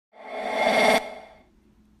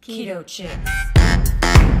KetoChics.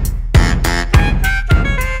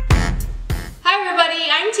 Hi everybody,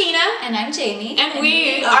 I'm Tina. And I'm Jamie. And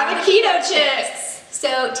we are the KetoChics.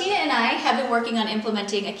 So Tina and I have been working on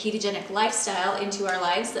implementing a ketogenic lifestyle into our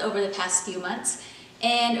lives over the past few months.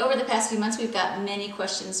 And over the past few months we've got many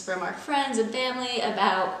questions from our friends and family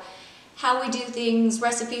about how we do things,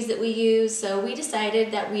 recipes that we use. So we decided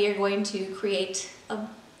that we are going to create a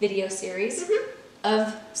video series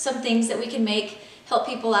of some things that we can make, help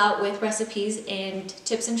people out with recipes and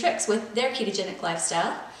tips and tricks with their ketogenic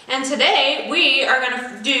lifestyle. And today we are going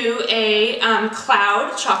to do a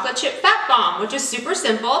cloud chocolate chip fat bomb, which is super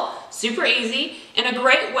simple, super easy, and a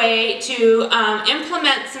great way to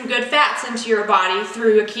implement some good fats into your body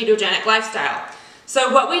through a ketogenic lifestyle.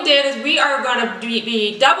 So what we did is we are going to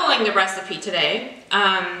be doubling the recipe today.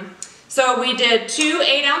 So we did 2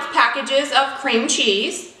 8-ounce packages of cream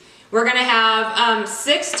cheese. We're going to have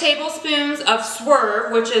 6 tablespoons of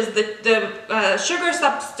swerve, which is the sugar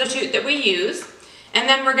substitute that we use. And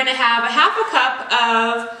then we're going to have a half a cup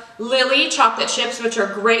of Lily chocolate chips, which are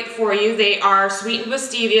great for you. They are sweetened with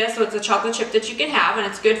stevia, so it's a chocolate chip that you can have, and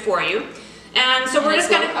it's good for you. And so we're just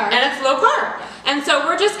going to, and it's low carb. And so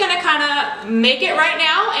we're just going to kind of make it right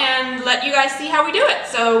now and let you guys see how we do it.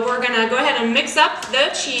 So we're going to go ahead and mix up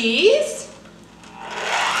the cheese,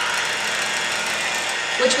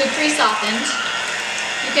 which we pre-softened.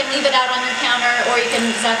 You can leave it out on your counter, or you can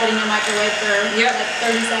zap it in your microwave for like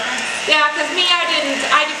 30 seconds. Yeah, because me,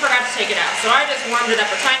 I forgot to take it out. So I just warmed it up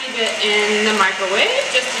a tiny bit in the microwave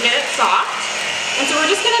just to get it soft. And so we're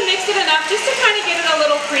just going to mix it enough just to kind of get it a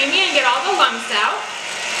little creamy and get all the lumps out.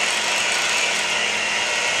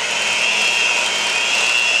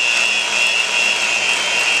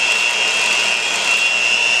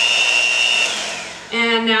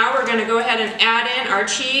 And now we're going to go ahead and add in our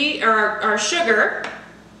cheese, or our sugar.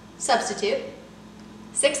 Substitute.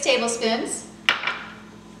 6 tablespoons.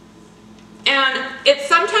 And it's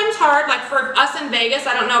sometimes hard, like for us in Vegas,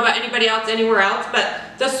 I don't know about anybody else anywhere else, but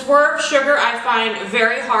the swerve sugar I find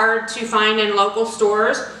very hard to find in local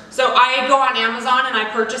stores. So I go on Amazon and I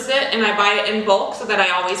purchase it and I buy it in bulk so that I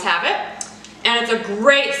always have it. And it's a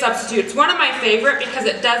great substitute. It's one of my favorite because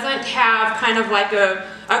it doesn't have kind of like a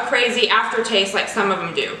crazy aftertaste like some of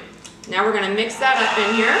them do. Now we're going to mix that up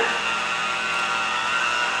in here.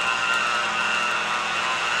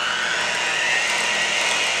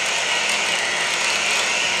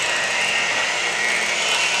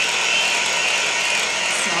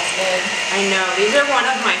 I know, these are one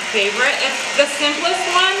of my favorite. It's the simplest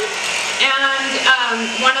one and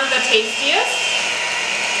one of the tastiest,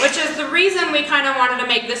 which is the reason we kind of wanted to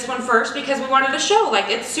make this one first, because we wanted to show like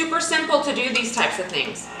it's super simple to do these types of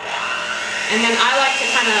things. And then I like to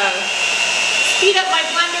kind of speed up my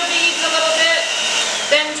blender beads a little bit,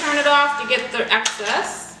 then turn it off to get the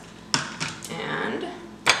excess.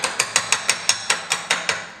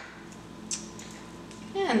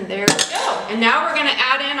 And there we go. And now we're going to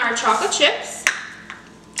add in our chocolate chips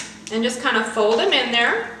and just kind of fold them in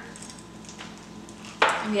there.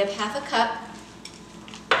 And we have half a cup.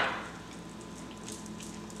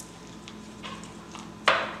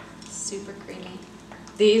 Super creamy.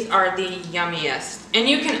 These are the yummiest. And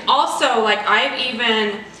you can also, like I've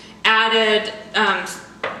even added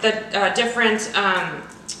the different,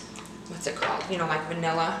 what's it called? You know, like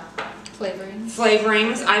vanilla.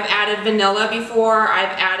 Flavorings. I've added vanilla before.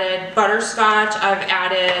 I've added butterscotch. I've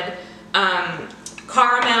added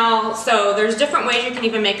caramel. So there's different ways you can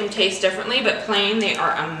even make them taste differently, but plain, they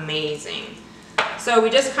are amazing. So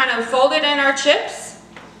we just kind of fold it in our chips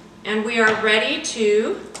and we are ready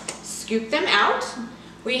to scoop them out.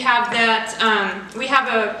 We have that, we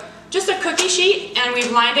have just a cookie sheet and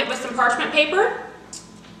we've lined it with some parchment paper.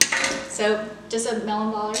 So just a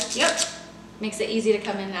melon baller. Yep. Makes it easy to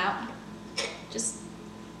come in and out. Just,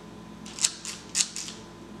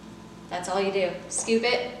 that's all you do. Scoop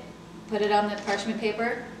it, put it on the parchment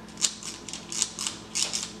paper.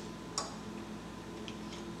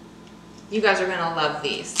 You guys are gonna love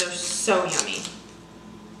these. They're so yummy.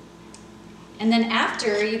 And then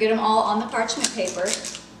after you get them all on the parchment paper,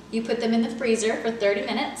 you put them in the freezer for 30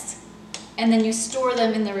 minutes, and then you store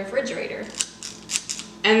them in the refrigerator.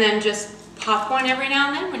 And then just pop one every now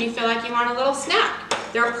and then when you feel like you want a little snack.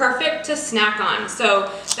 They're perfect to snack on.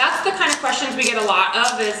 So that's the kind of questions we get a lot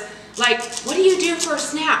of, is like, what do you do for a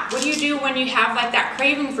snack? What do you do when you have like that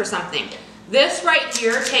craving for something? This right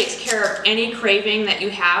here takes care of any craving that you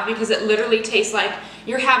have, because it literally tastes like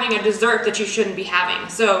you're having a dessert that you shouldn't be having.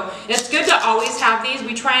 So it's good to always have these.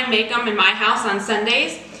 We try and make them in my house on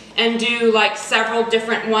Sundays and do like several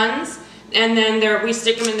different ones. And then we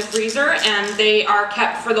stick them in the freezer and they are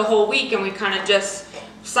kept for the whole week, and we kind of just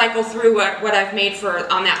cycle through what I've made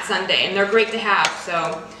on that Sunday, and they're great to have.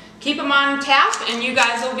 So keep them on tap, and you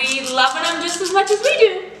guys will be loving them just as much as we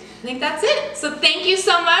do. I think that's it. So thank you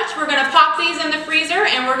so much. We're gonna pop these in the freezer,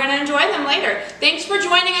 and we're gonna enjoy them later. Thanks for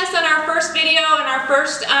joining us on our first video and our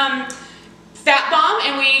first fat bomb,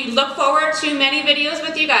 and we look forward to many videos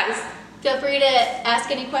with you guys. Feel free to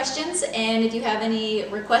ask any questions, and if you have any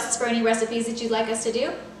requests for any recipes that you'd like us to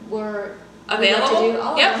do, we're available. We'd love to do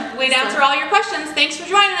all of them. We'd answer all your questions. Thanks for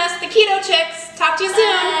joining us, the Keto Chicks. Talk to you soon.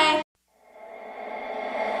 Bye.